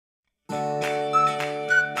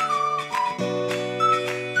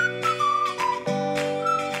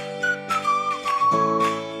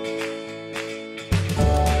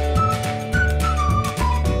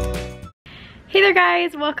there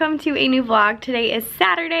guys, welcome to a new vlog. Today is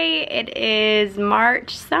Saturday. It is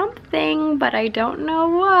March something, but I don't know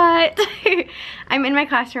what. I'm in my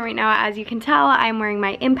classroom right now. As you can tell, I'm wearing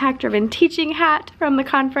my impact driven teaching hat from the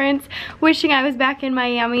conference, wishing I was back in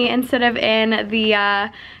Miami instead of in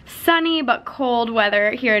the sunny but cold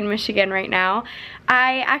weather here in Michigan right now.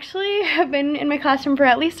 I actually have been in my classroom for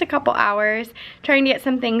at least a couple hours trying to get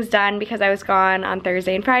some things done because I was gone on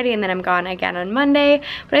Thursday and Friday, and then I'm gone again on Monday.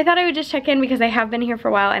 But I thought I would just check in because I have been here for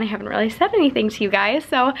a while and I haven't really said anything to you guys.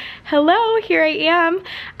 So hello, here I am.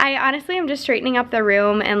 I honestly am just straightening up the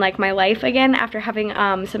room and like my life again after having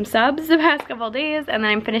some subs the past couple days, and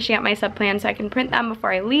then I'm finishing up my sub plan so I can print them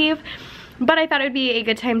before I leave. But I thought it would be a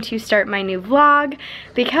good time to start my new vlog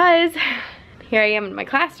because here I am in my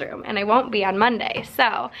classroom and I won't be on Monday.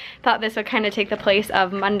 So thought this would kind of take the place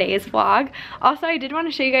of Monday's vlog. Also, I did want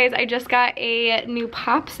to show you guys, I just got a new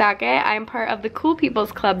pop socket. I'm part of the Cool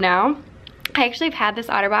People's Club now. I actually have had this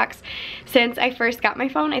OtterBox since I first got my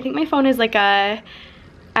phone. I think my phone is like a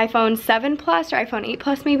iPhone 7 Plus or iPhone 8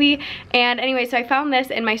 Plus maybe. And anyway, so I found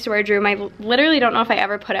this in my storage room. I literally don't know if I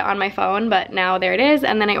ever put it on my phone, but now there it is.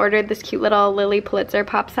 And then I ordered this cute little Lily Pulitzer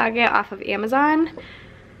pop socket off of Amazon.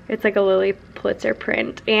 It's like a Lily Pulitzer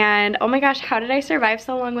print, and oh my gosh, how did I survive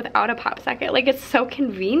so long without a pop socket? Like, it's so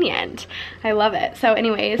convenient. I love it. So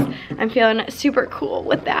anyways, I'm feeling super cool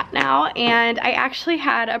with that now. And I actually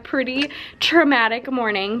had a pretty traumatic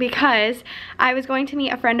morning because I was going to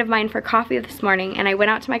meet a friend of mine for coffee this morning, and I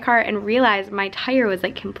went out to my car and realized my tire was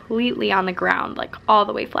like completely on the ground, like all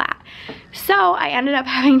the way flat. So I ended up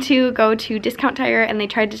having to go to Discount Tire, and they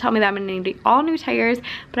tried to tell me that I'm gonna need all new tires,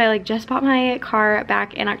 but I like just bought my car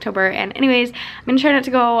back in October. And anyways, I'm gonna try not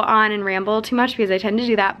to go on and ramble too much because I tend to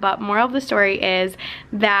do that, but moral of the story is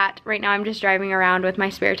that right now I'm just driving around with my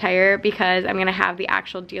spare tire because I'm gonna have the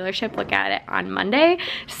actual dealership look at it on Monday.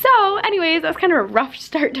 So anyways, that's kind of a rough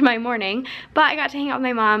start to my morning, but I got to hang out with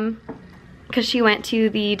my mom because she went to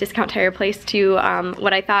the Discount Tire place to,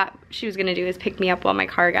 what I thought she was gonna do is pick me up while my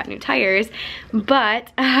car got new tires,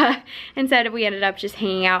 but instead we ended up just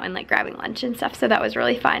hanging out and like grabbing lunch and stuff, so that was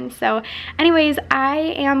really fun. So anyways, I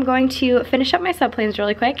am going to finish up my sub plans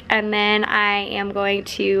really quick, and then I am going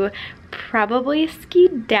to probably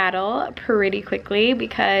skedaddle pretty quickly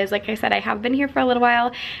because like I said, I have been here for a little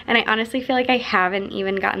while and I honestly feel like I haven't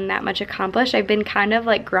even gotten that much accomplished. I've been kind of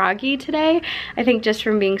like groggy today, I think just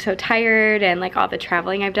from being so tired and like all the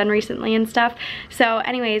traveling I've done recently and stuff. So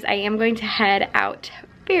anyways, I am going to head out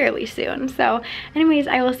fairly soon. So anyways,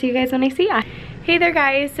 I will see you guys when I see ya. Hey there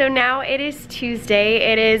guys, so now it is Tuesday.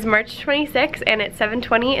 It is March 26th and it's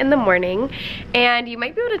 7:20 in the morning, and you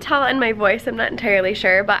might be able to tell in my voice, I'm not entirely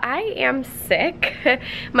sure, but I am sick.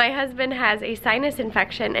 My husband has a sinus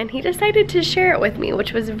infection and he decided to share it with me,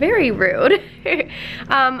 which was very rude.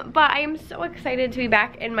 But I am so excited to be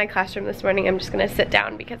back in my classroom this morning. I'm just gonna sit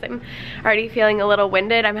down because I'm already feeling a little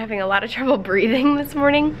winded. I'm having a lot of trouble breathing this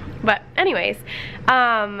morning. But anyways,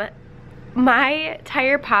 my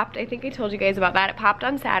tire popped. I think I told you guys about that. It popped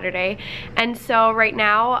on Saturday, and so right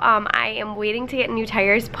now I am waiting to get new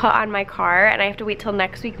tires put on my car, and I have to wait till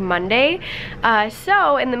next week Monday.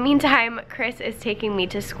 So in the meantime, Chris is taking me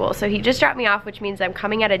to school, so he just dropped me off, which means I'm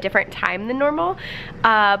coming at a different time than normal,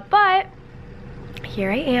 but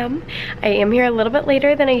here I am. I am here a little bit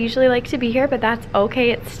later than I usually like to be here, but that's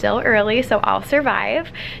okay. It's still early, so I'll survive.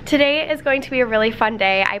 Today is going to be a really fun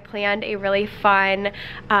day. I planned a really fun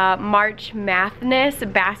March Madness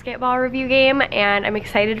basketball review game, and I'm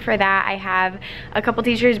excited for that. I have a couple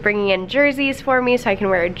teachers bringing in jerseys for me so I can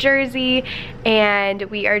wear a jersey, and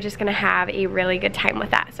we are just gonna have a really good time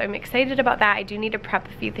with that. So I'm excited about that. I do need to prep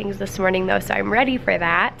a few things this morning though, so I'm ready for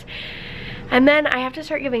that. And then I have to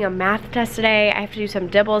start giving a math test today. I have to do some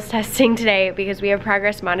DIBELS testing today because we have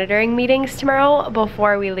progress monitoring meetings tomorrow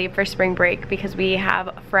before we leave for spring break, because we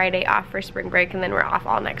have Friday off for spring break and then we're off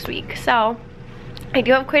all next week. So I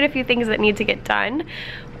do have quite a few things that need to get done,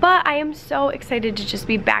 but I am so excited to just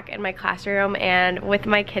be back in my classroom and with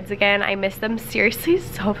my kids again. I miss them seriously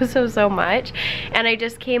so much. And I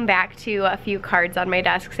just came back to a few cards on my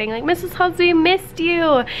desk saying like, Mrs. Halsey, missed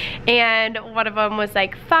you. And one of them was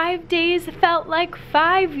like, 5 days felt like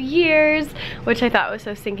 5 years, which I thought was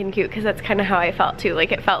so stinking cute because that's kind of how I felt too.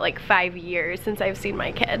 Like, it felt like 5 years since I've seen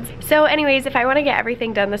my kids. So anyways, if I want to get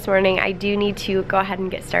everything done this morning, I do need to go ahead and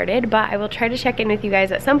get started, but I will try to check in with you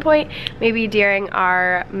guys at some point, maybe during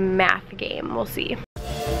our math game. We'll see.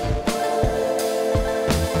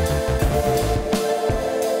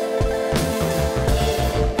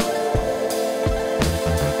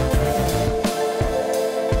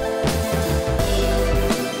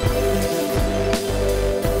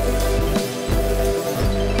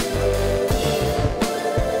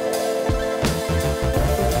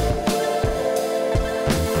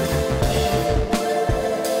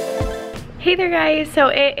 Hey there guys, so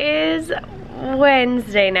it is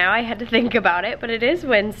Wednesday now. I had to think about it, but it is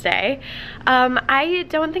Wednesday. I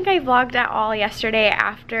don't think I vlogged at all yesterday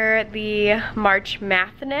after the March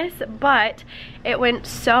Madness, but it went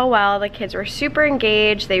so well. The kids were super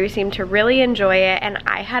engaged, they seemed to really enjoy it, and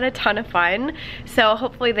I had a ton of fun, so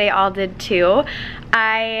hopefully they all did too.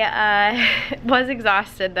 I was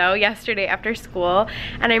exhausted though yesterday after school,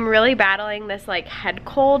 and I'm really battling this like head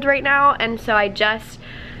cold right now, and so I just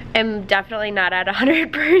am definitely not at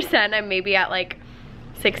 100%. I'm maybe at like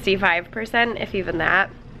 65%, if even that.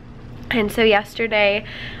 And so yesterday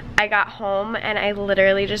I got home and I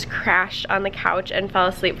literally just crashed on the couch and fell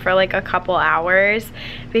asleep for like a couple hours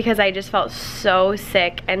because I just felt so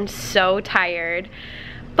sick and so tired.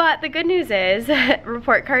 But the good news is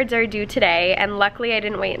report cards are due today, and luckily I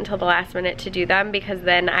didn't wait until the last minute to do them because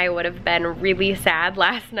then I would have been really sad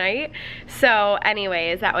last night. So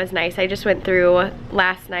anyways, that was nice. I just went through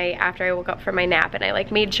last night after I woke up from my nap and I like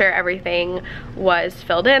made sure everything was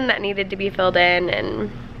filled in that needed to be filled in and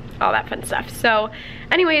all that fun stuff. So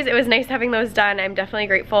anyways, it was nice having those done. I'm definitely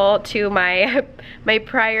grateful to my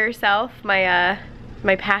prior self,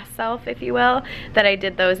 my past self, if you will, that I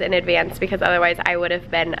did those in advance, because otherwise I would have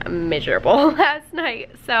been miserable last night.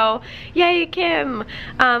 So yay, Kim.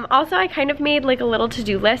 Also, I kind of made like a little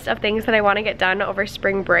to-do list of things that I want to get done over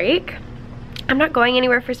spring break. I'm not going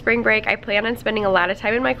anywhere for spring break. I plan on spending a lot of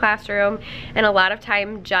time in my classroom and a lot of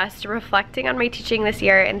time just reflecting on my teaching this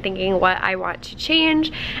year and thinking what I want to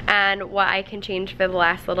change and what I can change for the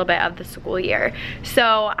last little bit of the school year.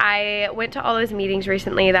 So I went to all those meetings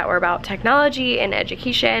recently that were about technology and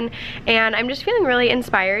education, and I'm just feeling really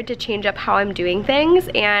inspired to change up how I'm doing things,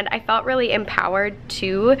 and I felt really empowered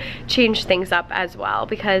to change things up as well,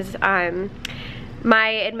 because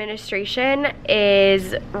my administration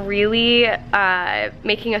is really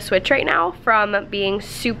making a switch right now from being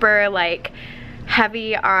super like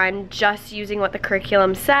heavy on just using what the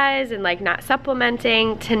curriculum says and like not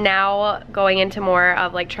supplementing, to now going into more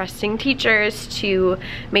of like trusting teachers to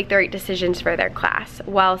make the right decisions for their class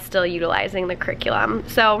while still utilizing the curriculum.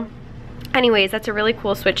 So anyways, that's a really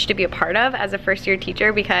cool switch to be a part of as a first year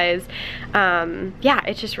teacher, because yeah,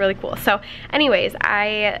 it's just really cool. So anyways,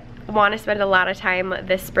 I want to spend a lot of time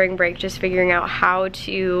this spring break just figuring out how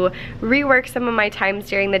to rework some of my times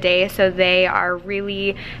during the day so they are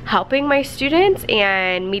really helping my students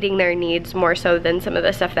and meeting their needs more so than some of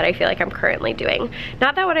the stuff that I feel like I'm currently doing.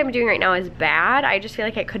 Not that what I'm doing right now is bad, I just feel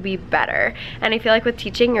like it could be better, and I feel like with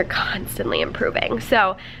teaching you're constantly improving.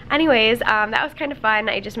 So anyways, that was kind of fun.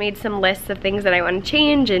 I just made some lists of things that I want to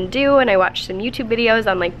change and do, and I watched some YouTube videos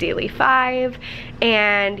on like Daily 5,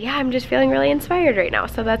 and yeah, I'm just feeling really inspired right now,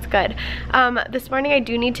 so that's good. This morning I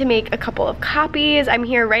do need to make a couple of copies. I'm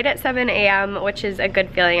here right at 7 a.m., which is a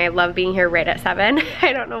good feeling. I love being here right at 7.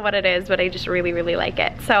 I don't know what it is, but I just really, really like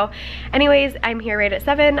it. So anyways, I'm here right at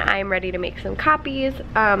 7. I'm ready to make some copies.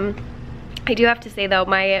 I do have to say though,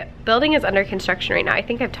 my building is under construction right now. I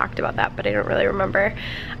think I've talked about that, but I don't really remember.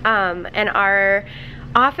 And our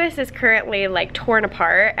office is currently like torn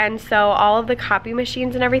apart, and so all of the copy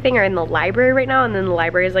machines and everything are in the library right now, and then the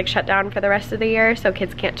library is like shut down for the rest of the year, so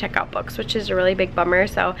kids can't check out books, which is a really big bummer.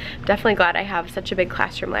 So I'm definitely glad I have such a big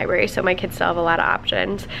classroom library so my kids still have a lot of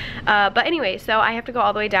options. But anyway, so I have to go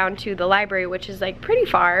all the way down to the library, which is like pretty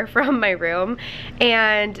far from my room.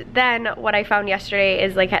 And then what I found yesterday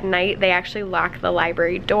is like at night they actually lock the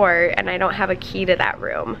library door, and I don't have a key to that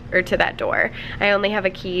room or to that door. I only have a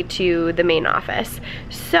key to the main office.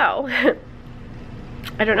 So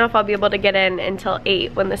I don't know if I'll be able to get in until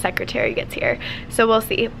 8 when the secretary gets here, so we'll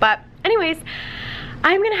see. But anyways,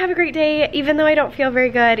 I'm gonna have a great day, even though I don't feel very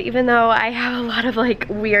good, even though I have a lot of like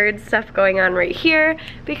weird stuff going on right here,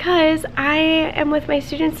 because I am with my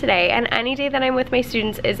students today, and any day that I'm with my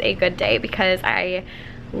students is a good day because I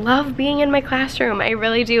love being in my classroom. I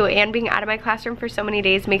really do, and being out of my classroom for so many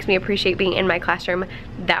days makes me appreciate being in my classroom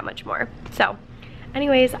that much more. So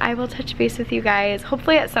anyways, I will touch base with you guys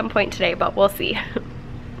hopefully at some point today, but we'll see.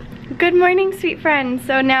 Good morning, sweet friends.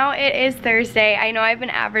 So now it is Thursday. I know I've been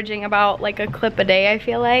averaging about like a clip a day, I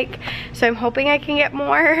feel like. So I'm hoping I can get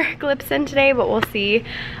more clips in today, but we'll see.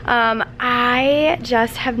 I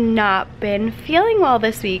just have not been feeling well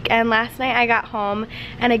this week, and last night I got home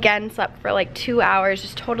and again slept for like 2 hours,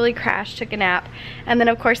 just totally crashed, took a nap. And then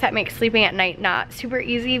of course that makes sleeping at night not super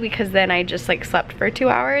easy, because then I just like slept for 2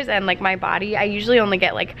 hours, and like my body, I usually only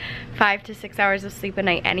get like 5 to 6 hours of sleep a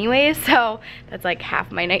night anyways, so that's like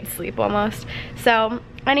half my night's sleep almost. So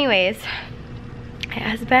anyways, It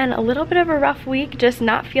has been a little bit of a rough week, just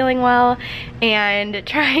not feeling well and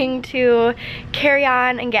trying to carry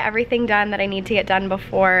on and get everything done that I need to get done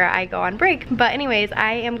before I go on break. But anyways,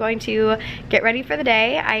 I am going to get ready for the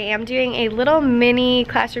day. I am doing a little mini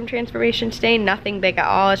classroom transformation today, nothing big at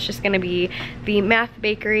all. It's just gonna be the math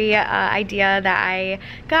bakery idea that I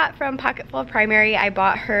got from Pocketful of Primary. I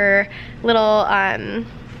bought her little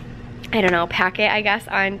I don't know, packet, I guess,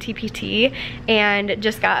 on TPT, and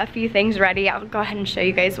just got a few things ready. I'll go ahead and show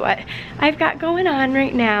you guys what I've got going on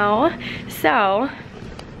right now. So,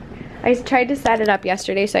 I tried to set it up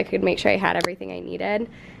yesterday so I could make sure I had everything I needed.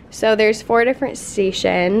 So there's 4 different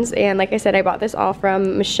stations, and like I said, I bought this all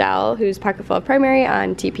from Michelle, who's Pocketful of Primary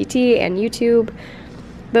on TPT and YouTube.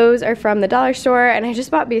 Those are from the dollar store, and I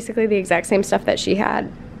just bought basically the exact same stuff that she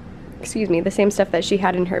had, excuse me, the same stuff that she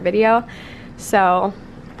had in her video. So,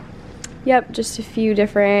 yep, just a few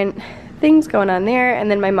different things going on there.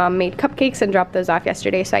 And then my mom made cupcakes and dropped those off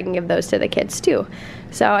yesterday so I can give those to the kids too.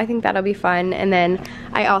 So I think that'll be fun. And then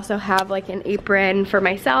I also have like an apron for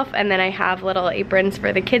myself, and then I have little aprons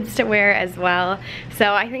for the kids to wear as well.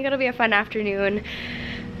 So I think it'll be a fun afternoon.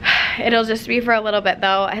 It'll just be for a little bit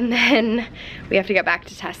though, and then we have to get back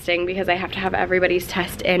to testing because I have to have everybody's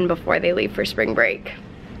test in before they leave for spring break.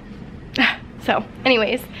 So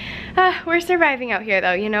anyways, we're surviving out here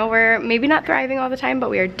though, you know, we're maybe not thriving all the time,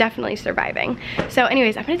 but we are definitely surviving. So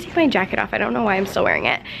anyways, I'm gonna take my jacket off. I don't know why I'm still wearing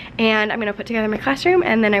it. And I'm gonna put together my classroom,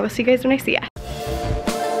 and then I will see you guys when I see ya.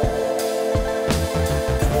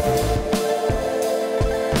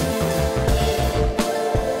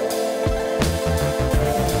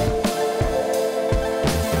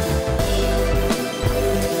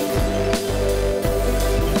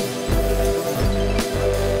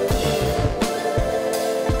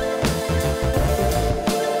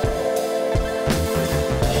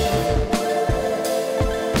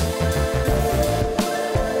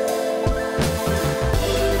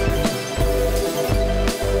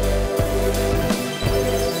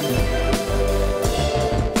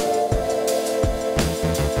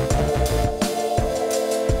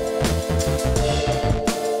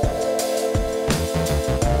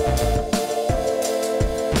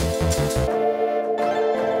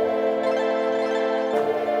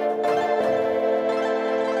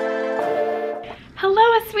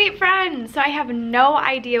 Sweet friends, so I have no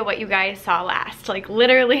idea what you guys saw last, like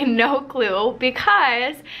literally no clue,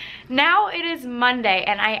 because now it is Monday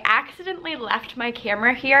and I accidentally left my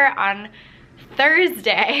camera here on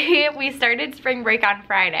Thursday. We started spring break on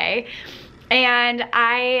Friday, and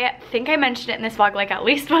I think I mentioned it in this vlog like at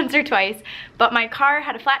least once or twice, but my car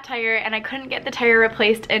had a flat tire and I couldn't get the tire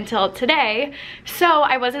replaced until today, so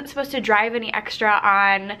I wasn't supposed to drive any extra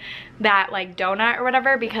on that like donut or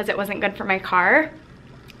whatever because it wasn't good for my car.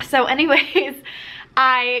 So anyways,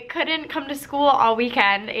 I couldn't come to school all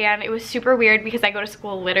weekend, and it was super weird because I go to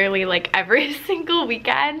school literally like every single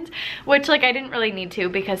weekend, which like I didn't really need to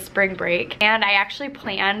because spring break. And I actually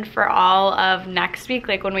planned for all of next week,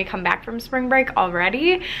 like when we come back from spring break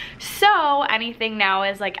already. So anything now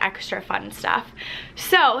is like extra fun stuff.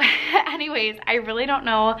 So anyways, I really don't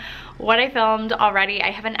know what I filmed already. I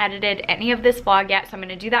haven't edited any of this vlog yet, so I'm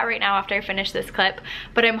gonna do that right now after I finish this clip.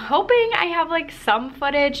 But I'm hoping I have like some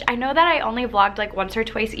footage. I know that I only vlogged like once or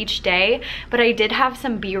twice each day, but I did have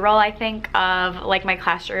some b-roll, I think, of like my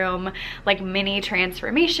classroom like mini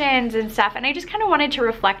transformations and stuff, and I just kind of wanted to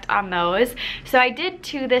reflect on those. So I did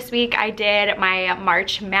 2 this week. I did my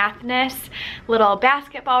March Mathness little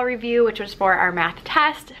basketball review, which was for our math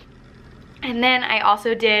test. And then I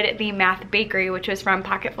also did the math bakery, which was from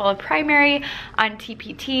Pocketful of Primary on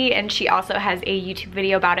TPT, and she also has a YouTube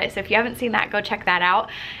video about it. So if you haven't seen that, go check that out.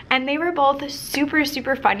 And they were both super,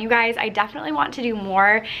 super fun, you guys. I definitely want to do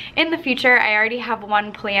more in the future. I already have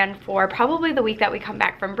one planned for probably the week that we come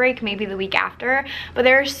back from break, maybe the week after. But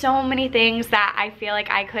there are so many things that I feel like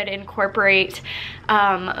I could incorporate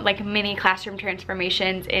like mini classroom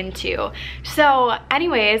transformations into. So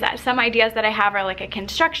anyways, some ideas that I have are like a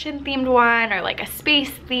construction themed one, or like a space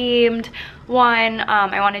themed one.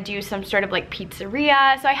 I want to do some sort of like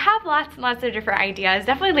pizzeria. So I have lots and lots of different ideas.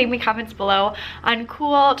 Definitely leave me comments below on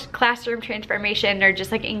cool classroom transformation or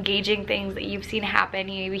just like engaging things that you've seen happen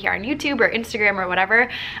maybe here on YouTube or Instagram or whatever.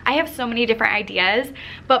 I have so many different ideas,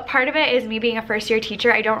 but part of it is me being a first-year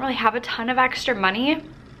teacher. I don't really have a ton of extra money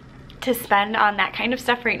to spend on that kind of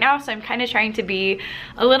stuff right now, so I'm kind of trying to be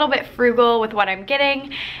a little bit frugal with what I'm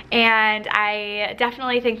getting. And I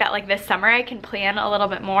definitely think that like this summer I can plan a little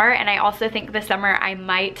bit more, and I also think this summer I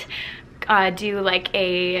might do like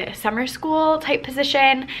a summer school type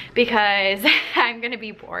position because I'm gonna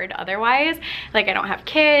be bored otherwise. Like I don't have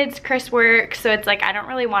kids, Chris works, so it's like I don't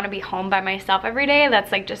really want to be home by myself every day.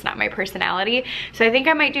 That's like just not my personality. So I think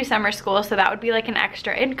I might do summer school, so that would be like an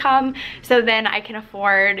extra income, so then I can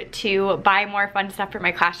afford to buy more fun stuff for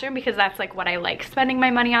my classroom, because that's like what I like spending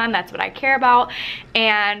my money on, that's what I care about,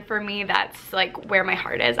 and for me that's like where my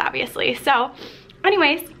heart is, obviously. So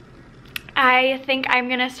anyways, I think I'm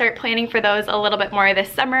gonna start planning for those a little bit more this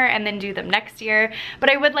summer and then do them next year, but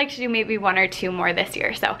I would like to do maybe 1 or 2 more this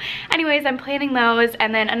year. So anyways, I'm planning those.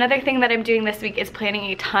 And then another thing that I'm doing this week is planning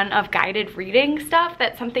a ton of guided reading stuff.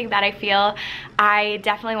 That's something that I feel I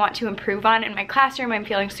definitely want to improve on in my classroom. I'm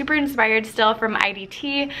feeling super inspired still from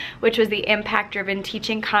IDT, which was the Impact Driven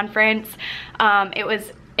Teaching Conference. It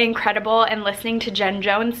was incredible, and listening to Jen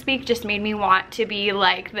Jones speak just made me want to be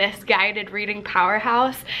like this guided reading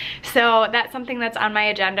powerhouse. So that's something that's on my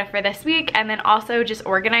agenda for this week. And then also just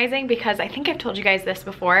organizing, because I think I've told you guys this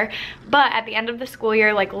before, but at the end of the school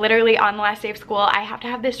year, like literally on the last day of school, I have to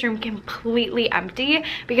have this room completely empty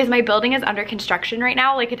because my building is under construction right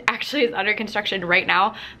now. Like it actually is under construction right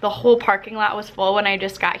now. The whole parking lot was full when I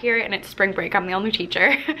just got here, and it's spring break, I'm the only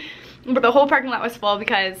teacher. But the whole parking lot was full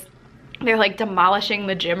because they're like demolishing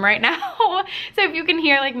the gym right now. So if you can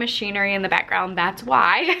hear like machinery in the background, that's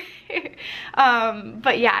why.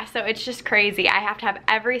 But yeah, so it's just crazy. I have to have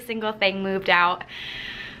every single thing moved out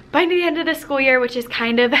by the end of the school year, which is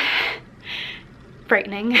kind of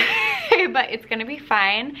frightening, but it's gonna be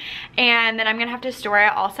fine. And then I'm gonna have to store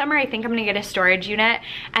it all summer. I think I'm gonna get a storage unit.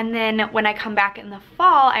 And then when I come back in the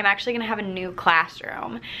fall, I'm actually gonna have a new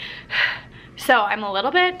classroom. So I'm a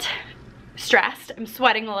little bit stressed. I'm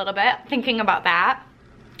sweating a little bit thinking about that.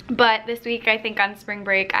 But this week, I think on spring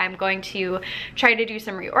break, I'm going to try to do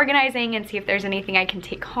some reorganizing and see if there's anything I can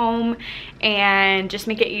take home and just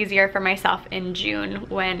make it easier for myself in June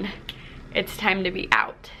when it's time to be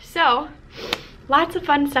out. So lots of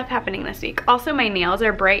fun stuff happening this week. Also, my nails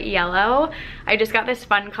are bright yellow. I just got this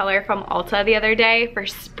fun color from Ulta the other day for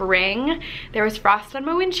spring. There was frost on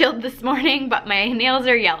my windshield this morning, but my nails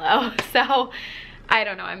are yellow. So I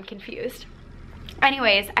don't know, I'm confused.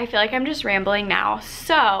 Anyways, I feel like I'm just rambling now,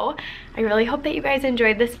 so I really hope that you guys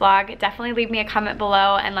enjoyed this vlog. Definitely leave me a comment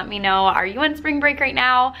below and let me know, are you on spring break right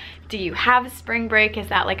now? Do you have spring break? Is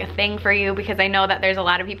that like a thing for you? Because I know that there's a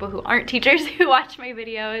lot of people who aren't teachers who watch my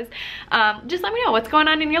videos. Just let me know what's going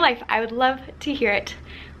on in your life. I would love to hear it.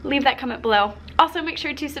 Leave that comment below. Also, make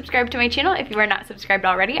sure to subscribe to my channel if you are not subscribed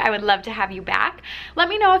already. I would love to have you back. Let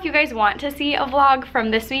me know if you guys want to see a vlog from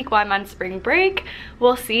this week while I'm on spring break.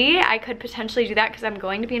 We'll see. I could potentially do that because I'm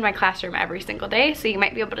going to be in my classroom every single day, so you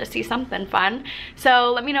might be able to see something fun.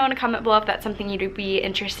 So let me know in a comment below if that's something you'd be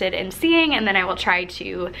interested in seeing, and then I will try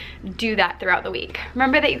to do that throughout the week.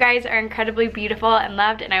 Remember that you guys are incredibly beautiful and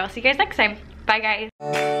loved, and I will see you guys next time. Bye,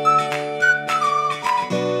 guys.